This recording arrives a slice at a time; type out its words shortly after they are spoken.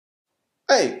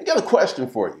Hey, I got a question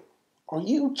for you. Are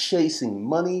you chasing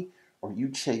money or are you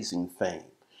chasing fame?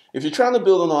 If you're trying to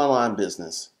build an online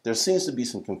business, there seems to be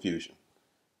some confusion.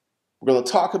 We're going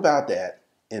to talk about that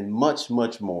and much,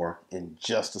 much more in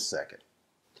just a second.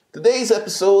 Today's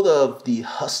episode of the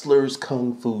Hustlers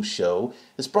Kung Fu Show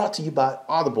is brought to you by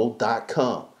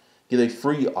Audible.com. Get a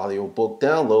free audiobook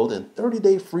download and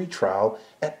 30-day free trial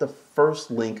at the first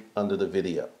link under the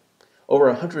video. Over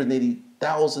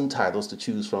 180,000 titles to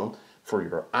choose from for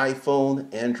your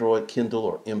iPhone, Android, Kindle,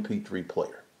 or MP3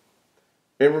 player.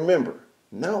 And remember,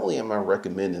 not only am I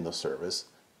recommending the service,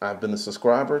 I've been a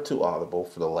subscriber to Audible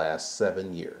for the last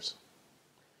 7 years.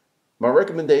 My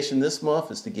recommendation this month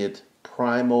is to get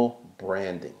Primal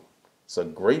Branding. It's a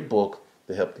great book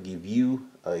to help to give you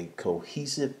a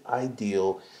cohesive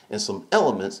ideal and some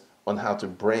elements on how to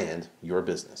brand your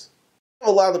business.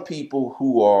 A lot of people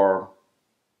who are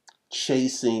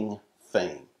chasing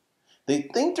fame. They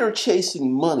think they're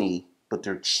chasing money, but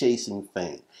they're chasing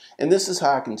fame. And this is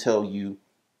how I can tell you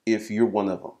if you're one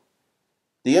of them.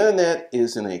 The internet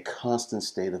is in a constant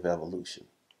state of evolution.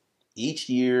 Each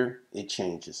year it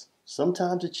changes.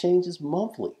 Sometimes it changes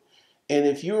monthly. And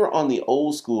if you're on the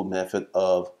old school method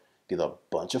of get a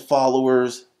bunch of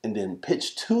followers and then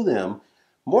pitch to them,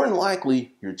 more than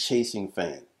likely you're chasing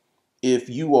fame. If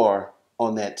you are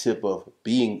on that tip of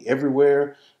being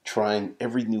everywhere, trying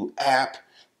every new app,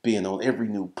 being on every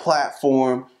new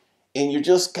platform, and you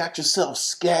just got yourself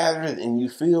scattered and you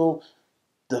feel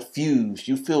diffused,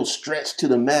 you feel stretched to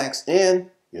the max,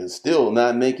 and you're still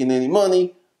not making any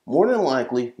money, more than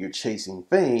likely you're chasing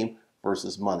fame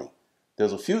versus money.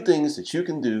 There's a few things that you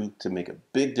can do to make a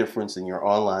big difference in your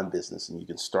online business, and you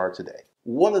can start today.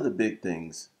 One of the big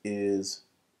things is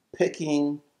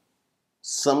picking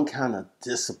some kind of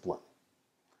discipline,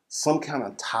 some kind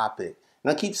of topic.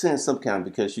 And I keep saying some kind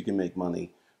because you can make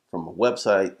money from a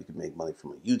website, you can make money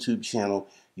from a YouTube channel,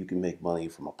 you can make money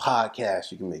from a podcast,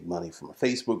 you can make money from a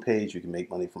Facebook page, you can make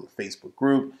money from a Facebook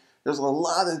group. There's a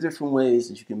lot of different ways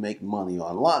that you can make money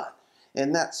online.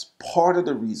 And that's part of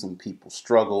the reason people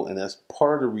struggle, and that's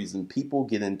part of the reason people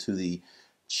get into the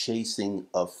chasing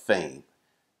of fame.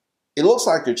 It looks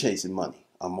like they're chasing money.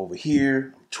 I'm over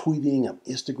here, I'm tweeting, I'm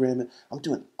Instagramming, I'm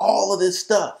doing all of this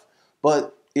stuff.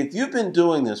 But if you've been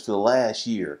doing this for the last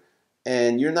year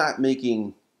and you're not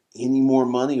making any more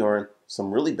money, or in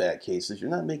some really bad cases, you're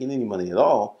not making any money at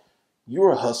all,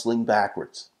 you're hustling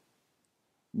backwards.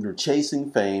 You're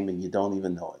chasing fame and you don't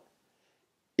even know it.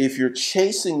 If you're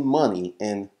chasing money,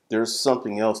 and there's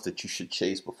something else that you should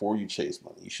chase before you chase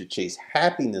money. You should chase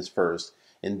happiness first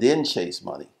and then chase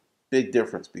money. Big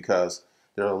difference, because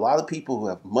there are a lot of people who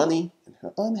have money and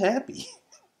are unhappy.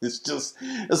 It's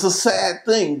a sad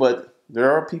thing, but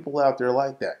there are people out there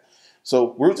like that.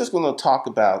 So we're just going to talk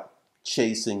about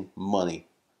chasing money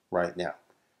right now.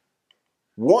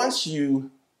 Once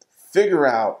you figure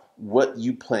out what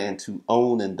you plan to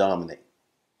own and dominate.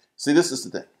 See, this is the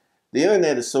thing. The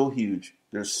internet is so huge.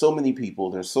 There's so many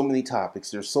people. There's so many topics.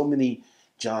 There's so many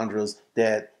genres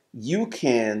that you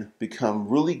can become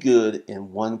really good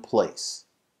in one place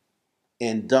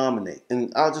and dominate.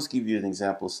 And I'll just give you an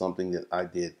example of something that I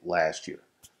did last year.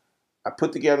 I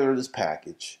put together this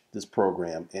package, this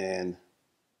program, and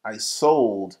I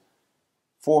sold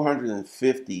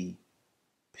 450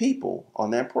 people on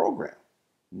that program.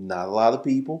 Not a lot of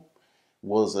people.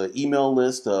 Was an email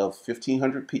list of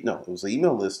 1,500 people. No, it was an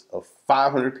email list of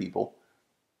 500 people,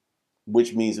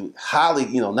 which means it was highly,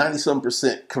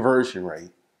 90-some% conversion rate.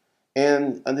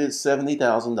 And I did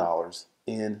 $70,000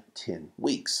 in 10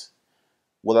 weeks.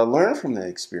 What I learned from that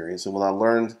experience, and what I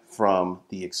learned from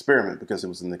the experiment, because it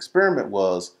was an experiment,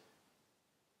 was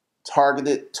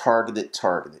targeted, targeted,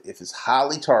 targeted. If it's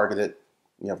highly targeted,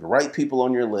 you have the right people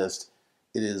on your list,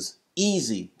 it is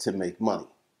easy to make money.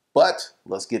 But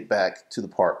let's get back to the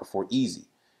part before easy.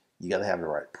 You got to have the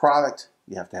right product.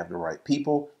 You have to have the right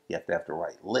people. You have to have the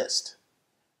right list.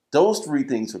 Those three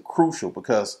things are crucial,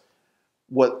 because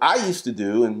what I used to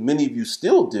do, and many of you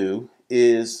still do,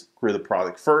 is create a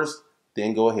product first,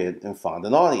 then go ahead and find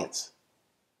an audience.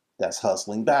 That's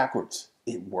hustling backwards.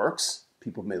 It works.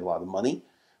 People made a lot of money.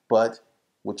 But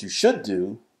what you should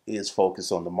do is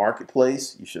focus on the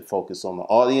marketplace. You should focus on the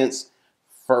audience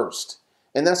first.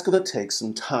 And that's going to take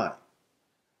some time,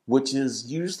 which is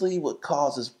usually what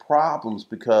causes problems,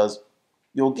 because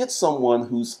you'll get someone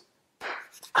who's,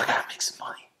 I got to make some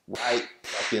money right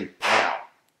fucking now.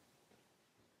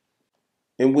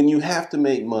 And when you have to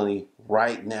make money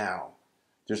right now,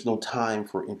 there's no time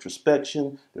for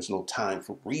introspection. There's no time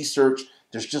for research.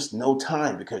 There's just no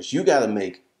time, because you got to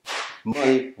make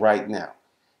money right now.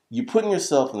 You're putting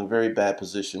yourself in a very bad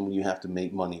position when you have to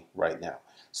make money right now.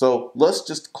 So let's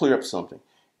just clear up something.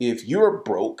 If you're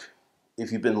broke,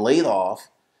 if you've been laid off,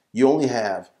 you only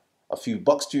have a few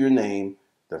bucks to your name,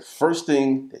 the first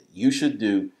thing that you should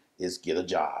do is get a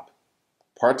job.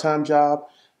 Part-time job,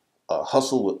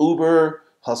 hustle with Uber,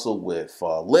 hustle with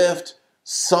Lyft,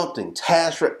 something,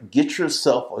 get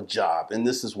yourself a job. And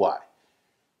this is why.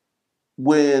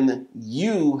 When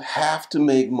you have to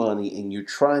make money and you're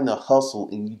trying to hustle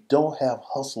and you don't have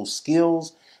hustle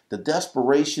skills, the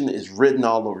desperation is written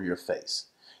all over your face.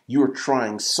 You are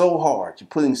trying so hard, you're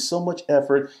putting so much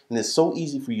effort, and it's so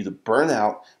easy for you to burn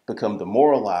out, become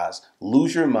demoralized,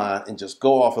 lose your mind, and just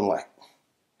go off and like,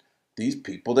 these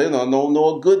people, they don't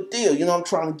know a good deal. You know, I'm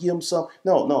trying to give them some.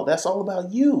 No, that's all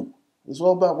about you. It's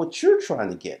all about what you're trying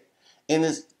to get. And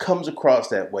it comes across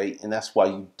that way, and that's why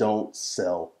you don't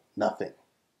sell nothing.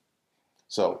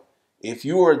 So if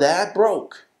you are that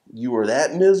broke, you are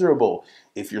that miserable,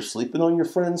 if you're sleeping on your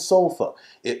friend's sofa,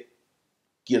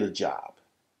 get a job.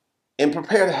 And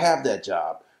prepare to have that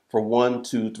job for 1,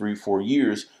 2, 3, 4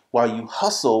 years while you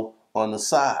hustle on the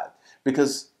side.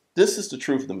 Because this is the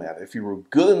truth of the matter. If you were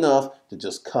good enough to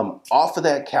just come off of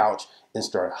that couch and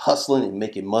start hustling and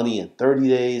making money in 30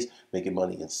 days, making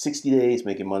money in 60 days,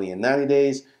 making money in 90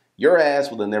 days, your ass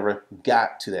would have never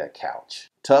got to that couch.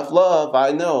 Tough love,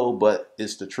 I know, but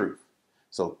it's the truth.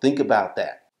 So think about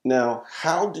that. Now,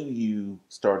 how do you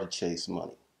start to chase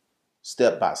money?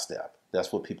 Step by step.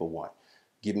 That's what people want.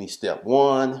 Give me step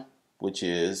 1, which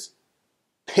is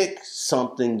pick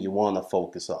something you want to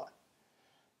focus on.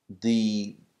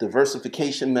 The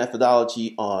diversification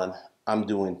methodology on I'm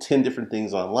doing 10 different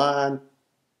things online,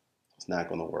 it's not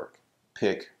going to work.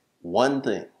 Pick one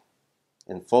thing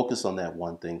and focus on that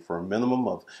one thing for a minimum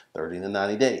of 30 to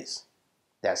 90 days.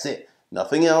 That's it.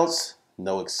 Nothing else.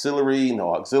 No auxiliary,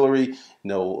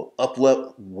 no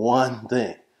up-level. One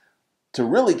thing. To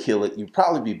really kill it, you'd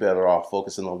probably be better off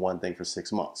focusing on one thing for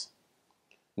 6 months.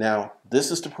 Now,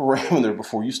 this is the parameter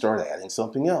before you start adding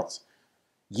something else.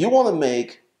 You want to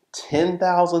make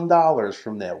 $10,000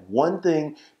 from that one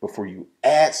thing before you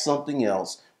add something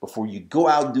else, before you go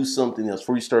out and do something else,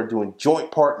 before you start doing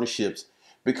joint partnerships.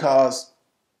 Because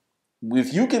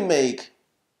if you can make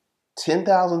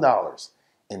 $10,000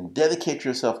 and dedicate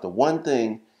yourself to one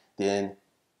thing, then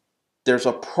there's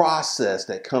a process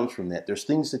that comes from that. There's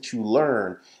things that you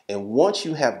learn. And once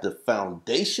you have the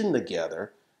foundation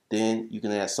together, then you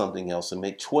can add something else and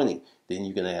make 20. Then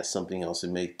you can add something else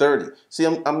and make 30. See,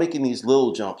 I'm making these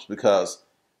little jumps because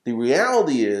the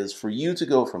reality is for you to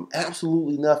go from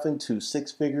absolutely nothing to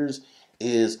 6 figures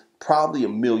is probably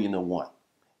 1,000,000 to 1.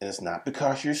 And it's not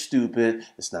because you're stupid.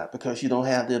 It's not because you don't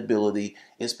have the ability.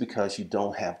 It's because you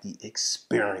don't have the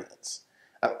experience.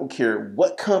 I don't care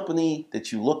what company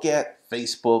that you look at,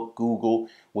 Facebook, Google,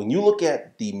 when you look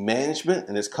at the management,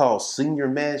 and it's called senior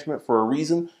management for a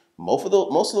reason, most of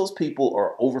those people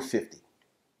are over 50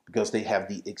 because they have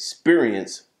the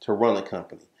experience to run a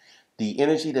company. The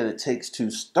energy that it takes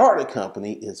to start a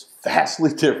company is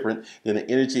vastly different than the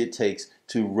energy it takes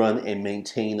to run and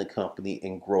maintain a company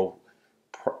and grow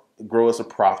as a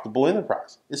profitable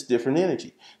enterprise. It's different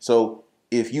energy. So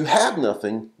if you have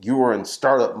nothing, you are in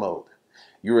startup mode.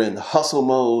 You're in hustle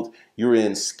mode. You're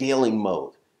in scaling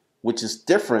mode, which is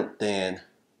different than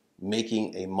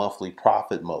making a monthly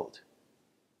profit mode.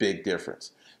 Big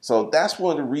difference. So that's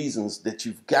one of the reasons that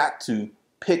you've got to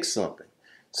pick something.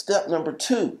 Step number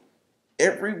 2,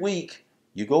 every week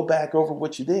you go back over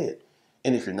what you did.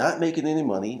 And if you're not making any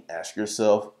money, ask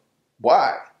yourself,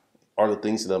 why? Are the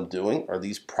things that I'm doing, are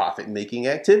these profit-making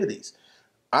activities?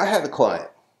 I had a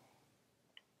client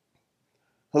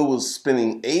who was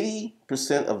spending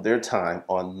 80% of their time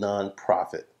on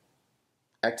nonprofit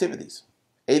activities.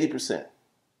 80%.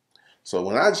 So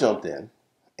when I jumped in,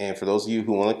 and for those of you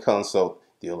who want to consult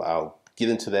deal, I'll get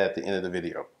into that at the end of the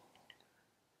video.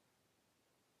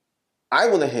 I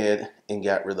went ahead and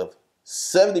got rid of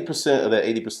 70% of that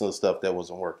 80% of stuff that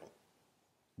wasn't working,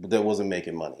 but that wasn't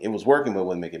making money. It was working, but it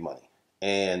wasn't making money.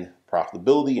 And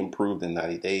profitability improved in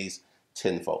 90 days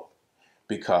tenfold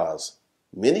because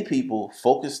many people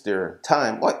focus their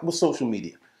time, like with social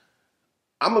media.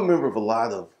 I'm a member of a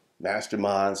lot of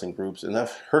masterminds and groups, and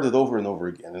I've heard it over and over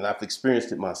again, and I've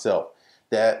experienced it myself,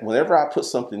 that whenever I put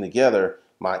something together,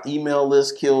 my email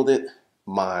list killed it,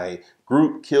 my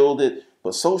group killed it,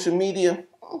 but social media,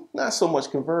 not so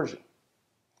much conversion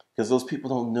because those people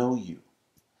don't know you.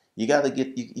 You got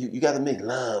to make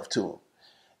love to them.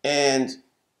 And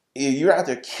you're out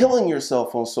there killing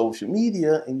yourself on social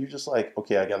media and you're just like,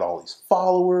 okay, I got all these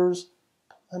followers,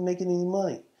 but I'm not making any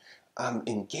money. I'm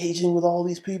engaging with all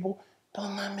these people, but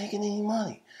I'm not making any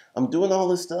money. I'm doing all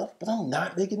this stuff, but I'm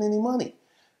not making any money.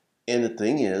 And the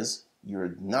thing is,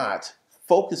 you're not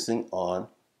focusing on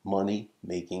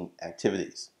money-making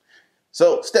activities.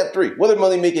 So step 3, what are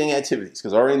money-making activities?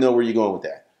 Because I already know where you're going with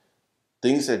that.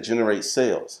 Things that generate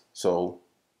sales. So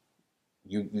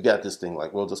you got this thing,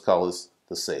 like, we'll just call this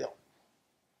the sale.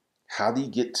 How do you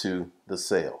get to the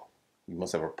sale? You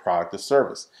must have a product or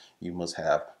service. You must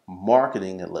have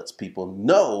marketing that lets people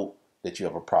know that you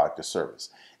have a product or service.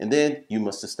 And then you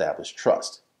must establish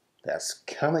trust. That's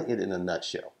kind of it in a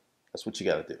nutshell. That's what you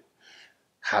got to do.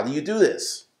 How do you do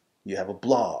this? You have a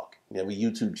blog, you have a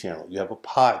YouTube channel, you have a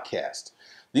podcast.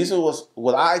 These are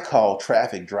what I call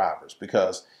traffic drivers,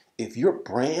 because if you're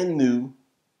brand new,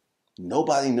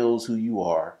 nobody knows who you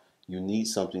are, you need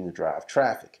something to drive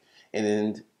traffic. And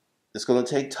then it's going to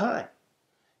take time,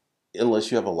 unless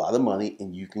you have a lot of money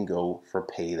and you can go for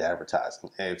paid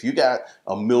advertising. And if you got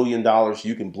 $1 million,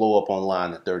 you can blow up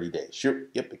online in 30 days. Sure,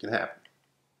 yep, it can happen.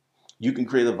 You can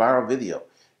create a viral video.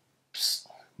 Psst,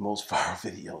 most viral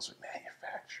videos are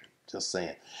manufactured. Just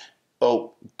saying.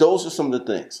 Oh, those are some of the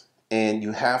things. And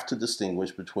you have to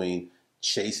distinguish between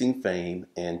chasing fame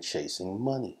and chasing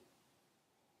money.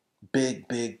 Big,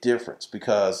 big difference,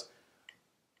 because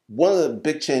one of the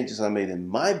big changes I made in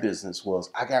my business was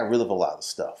I got rid of a lot of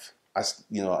stuff. I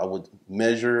would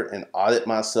measure and audit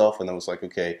myself, and I was like,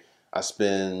 okay, I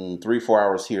spend 3-4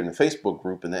 hours here in the Facebook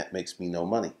group, and that makes me no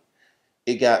money.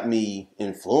 It got me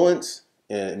influence,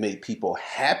 and it made people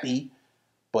happy,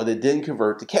 but it didn't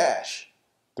convert to cash.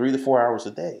 3 to 4 hours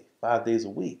a day, 5 days a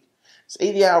week. It's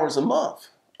 80 hours a month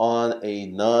on a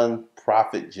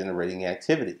non-profit generating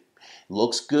activity.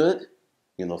 Looks good.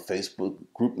 Facebook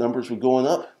group numbers were going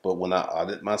up, but when I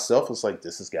audit myself, it's like,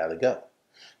 this has got to go.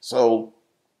 So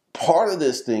part of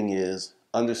this thing is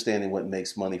understanding what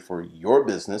makes money for your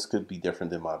business, could be different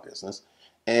than my business,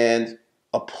 and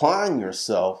applying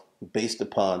yourself based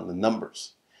upon the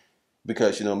numbers.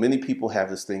 Because, many people have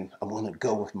this thing, I want to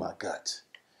go with my gut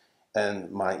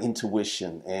and my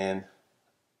intuition. And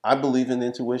I believe in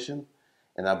intuition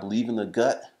and I believe in the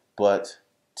gut, but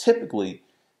typically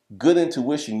good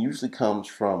intuition usually comes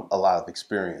from a lot of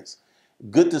experience.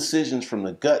 Good decisions from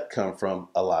the gut come from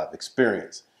a lot of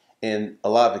experience. And a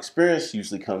lot of experience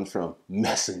usually comes from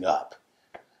messing up.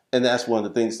 And that's one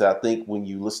of the things that I think when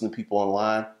you listen to people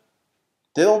online,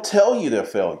 they don't tell you their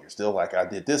failures. They're like, I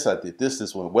did this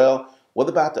went well. What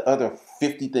about the other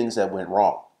 50 things that went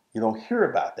wrong? You don't hear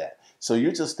about that. So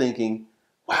you're just thinking,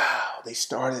 wow,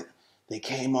 they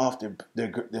came off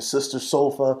their sister's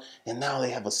sofa and now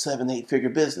they have a 7-8 figure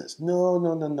business. No.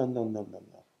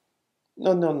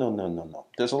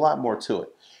 There's a lot more to it,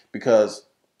 because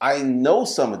I know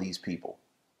some of these people,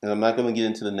 and I'm not going to get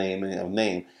into the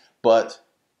name, but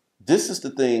this is the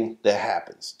thing that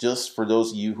happens. Just for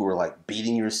those of you who are like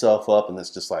beating yourself up, and it's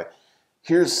just like,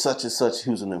 here's such and such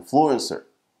who's an influencer,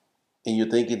 and you're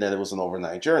thinking that it was an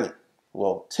overnight journey.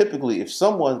 Well, typically, if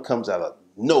someone comes out of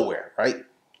nowhere, right,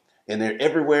 and they're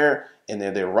everywhere, and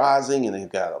they're rising, and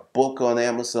they've got a book on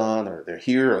Amazon, or they're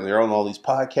here, or they're on all these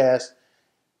podcasts,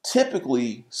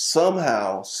 typically,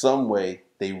 somehow, some way,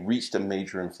 they reached a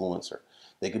major influencer.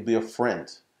 They could be a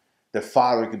friend. Their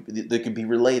father, they could be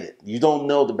related. You don't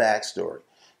know the backstory.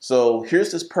 So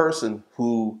here's this person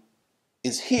who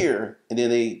is here, and then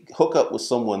they hook up with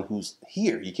someone who's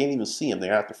here. You can't even see them.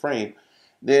 They're out the frame.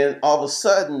 Then all of a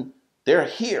sudden, they're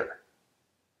here.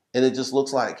 And it just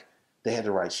looks like they had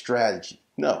the right strategy.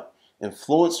 No.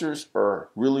 Influencers are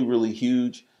really, really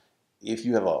huge. If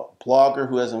you have a blogger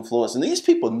who has influence, and these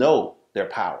people know their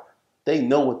power. They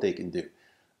know what they can do.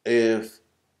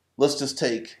 Let's just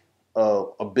take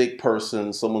a big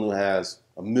person, someone who has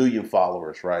 1 million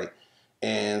followers, right?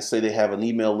 And say they have an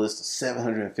email list of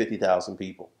 750,000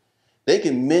 people. They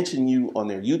can mention you on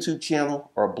their YouTube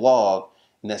channel or blog,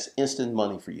 and that's instant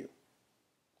money for you.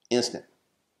 Instant.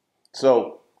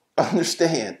 So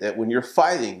understand that when you're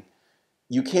fighting,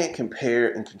 you can't compare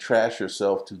and contrast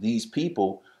yourself to these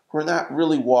people who are not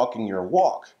really walking your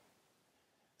walk.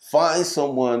 Find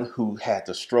someone who had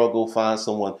to struggle. Find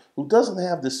someone who doesn't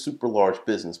have this super large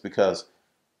business, because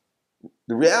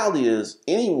the reality is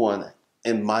anyone,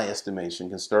 in my estimation,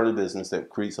 can start a business that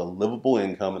creates a livable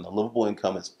income, and the livable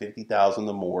income is $50,000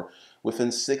 or more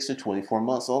within 6 to 24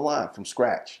 months online from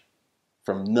scratch,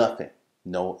 from nothing.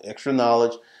 No extra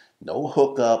knowledge, no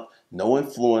hookup, no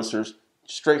influencers,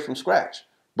 straight from scratch.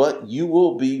 But you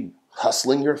will be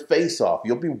hustling your face off.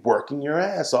 You'll be working your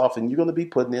ass off, and you're going to be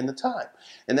putting in the time.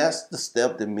 And that's the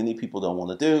step that many people don't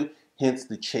want to do, hence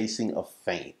the chasing of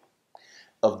fame,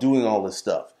 of doing all this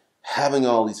stuff, having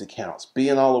all these accounts,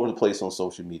 being all over the place on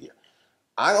social media.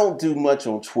 I don't do much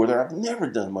on Twitter. I've never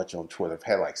done much on Twitter. I've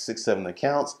had like 6, 7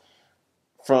 accounts.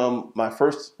 from my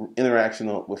first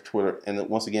interaction with Twitter, and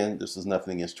once again, this is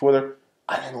nothing against Twitter,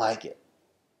 I didn't like it.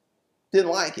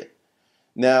 Didn't like it.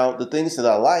 Now, the things that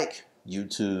I like,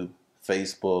 YouTube,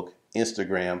 Facebook,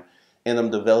 Instagram, and I'm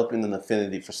developing an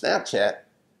affinity for Snapchat,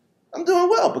 I'm doing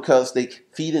well because they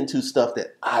feed into stuff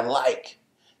that I like.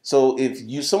 So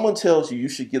if someone tells you you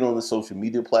should get on a social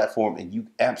media platform and you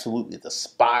absolutely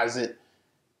despise it,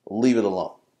 leave it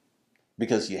alone.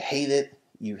 Because you hate it,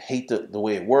 you hate the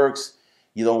way it works,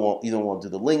 you don't want to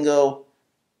do the lingo.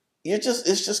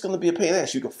 It's just going to be a pain in the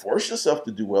ass. You can force yourself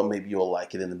to do well, maybe you'll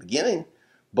like it in the beginning,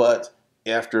 but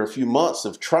after a few months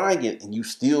of trying it and you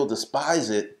still despise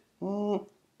it, it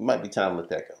might be time to let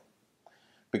that go.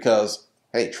 Because,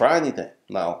 hey, try anything.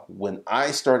 Now, when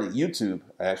I started YouTube,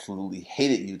 I absolutely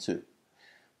hated YouTube.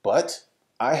 But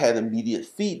I had immediate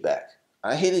feedback.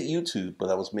 I hated YouTube, but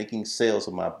I was making sales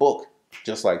of my book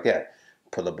just like that.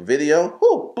 Put up a video,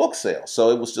 book sale.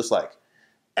 So it was just like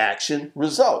action,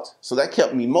 result. So that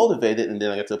kept me motivated, and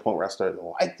then I got to the point where I started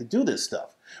to like to do this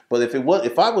stuff. But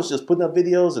if I was just putting up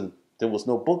videos and there was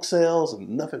no book sales and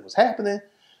nothing was happening,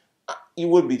 you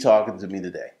wouldn't be talking to me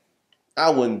today. I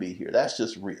wouldn't be here. That's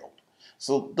just real.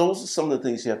 So those are some of the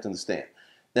things you have to understand.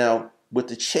 Now, with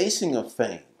the chasing of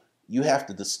fame, you have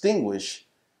to distinguish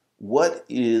what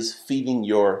is feeding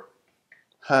your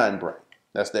hindbrain.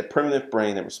 That's that primitive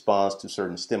brain that responds to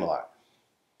certain stimuli.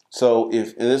 So and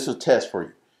this is a test for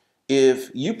you. If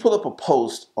you put up a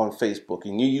post on Facebook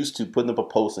and you're used to putting up a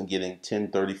post and getting 10,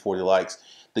 30, 40 likes,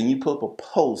 then you put up a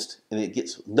post and it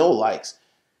gets no likes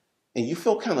and you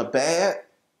feel kind of bad,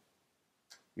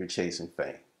 you're chasing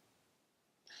fame.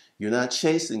 You're not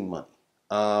chasing money.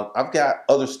 I've got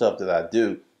other stuff that I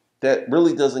do that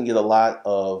really doesn't get a lot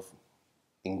of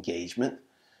engagement,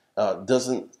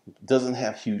 doesn't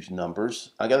have huge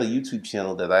numbers. I got a YouTube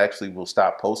channel that I actually will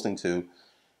stop posting to.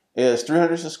 It has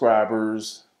 300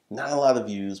 subscribers, not a lot of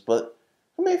views, but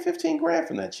I made 15 grand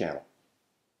from that channel.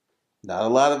 Not a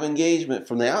lot of engagement.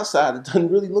 From the outside, it doesn't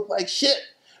really look like shit,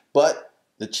 but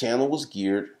the channel was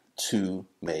geared to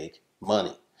make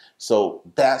money. So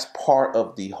that's part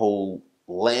of the whole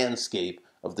landscape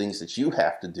of things that you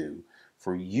have to do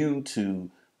for you to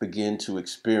begin to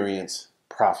experience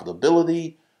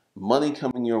profitability, money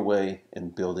coming your way,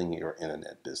 and building your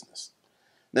internet business.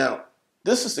 Now,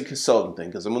 this is the consultant thing,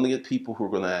 because I'm going to get people who are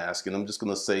going to ask, and I'm just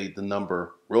going to say the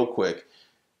number real quick.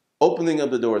 Opening up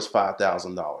the door is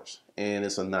 $5,000, and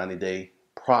it's a 90-day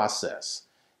process.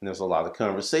 And there's a lot of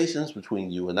conversations between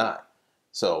you and I.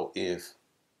 So if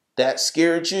that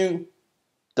scared you,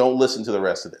 don't listen to the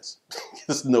rest of this.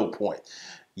 There's no point.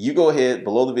 You go ahead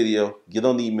below the video, get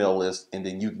on the email list, and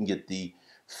then you can get the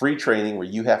free training where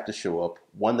you have to show up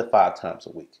 1 to 5 times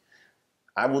a week.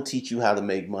 I will teach you how to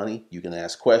make money. You can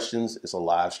ask questions. It's a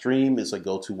live stream. It's a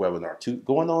GoToWebinar too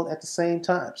going on at the same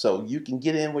time. So you can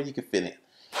get in where you can fit in.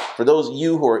 For those of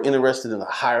you who are interested in a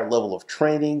higher level of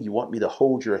training, you want me to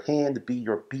hold your hand to be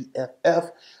your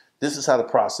BFF, this is how the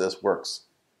process works.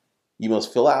 You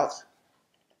must fill out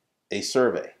a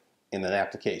survey in an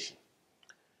application.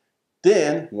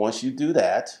 Then, once you do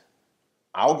that,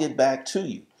 I'll get back to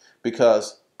you,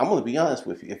 because I'm going to be honest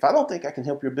with you. If I don't think I can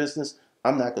help your business,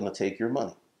 I'm not going to take your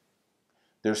money.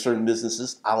 There are certain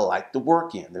businesses I like to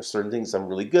work in. There's certain things I'm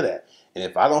really good at. And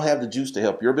if I don't have the juice to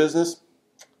help your business,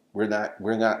 we're not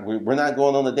going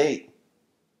on a date.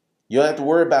 You don't have to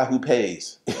worry about who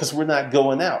pays, because we're not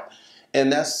going out.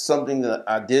 And that's something that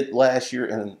I did last year,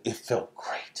 and it felt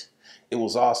great. It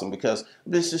was awesome, because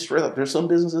this is straight up. There's some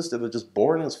businesses that are just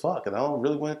boring as fuck, and I don't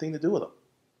really want anything to do with them.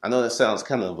 I know that sounds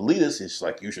kind of elitist. It's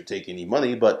like you should take any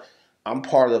money, but I'm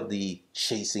part of the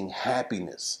chasing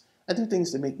happiness. I do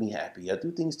things to make me happy. I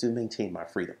do things to maintain my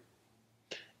freedom.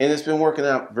 And it's been working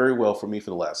out very well for me for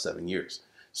the last 7 years.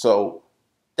 So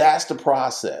that's the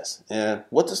process. And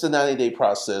what does the 90-day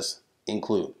process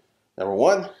include? Number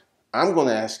one, I'm going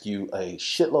to ask you a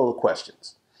shitload of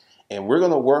questions. And we're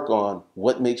going to work on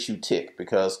what makes you tick.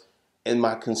 Because in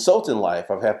my consulting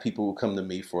life, I've had people who come to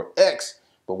me for X,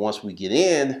 but once we get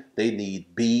in, they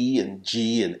need B and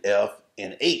G and F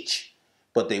and H.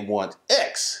 But they want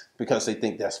X because they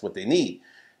think that's what they need.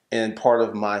 And part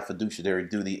of my fiduciary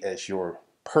duty as your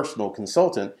personal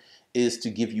consultant is to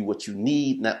give you what you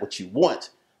need, not what you want,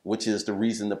 which is the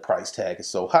reason the price tag is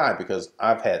so high. Because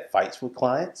I've had fights with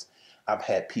clients. I've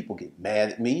had people get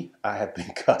mad at me. I have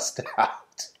been cussed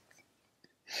out.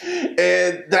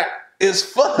 And that is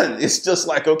fun. It's just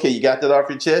like, okay, you got that off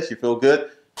your chest. You feel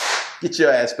good. Get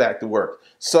your ass back to work.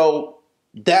 So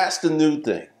that's the new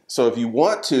thing. So if you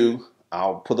want to,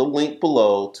 I'll put a link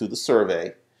below to the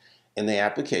survey and the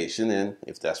application. And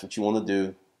if that's what you want to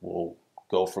do, we'll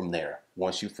go from there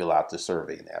once you fill out the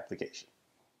survey and the application.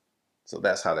 So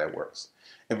that's how that works.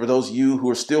 And for those of you who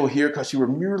are still here because you were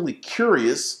merely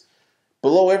curious,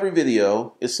 below every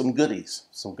video is some goodies,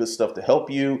 some good stuff to help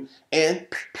you. And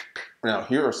now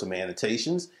here are some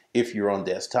annotations. If you're on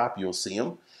desktop, you'll see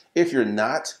them. If you're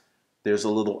not, there's a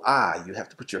little eye. You have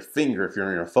to put your finger, if you're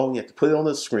on your phone, you have to put it on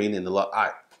the screen and the little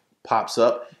eye pops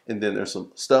up, and then there's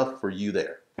some stuff for you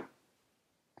there.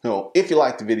 So if you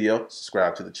like the video,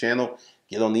 subscribe to the channel,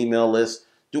 get on the email list,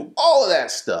 do all of that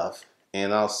stuff,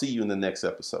 and I'll see you in the next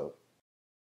episode.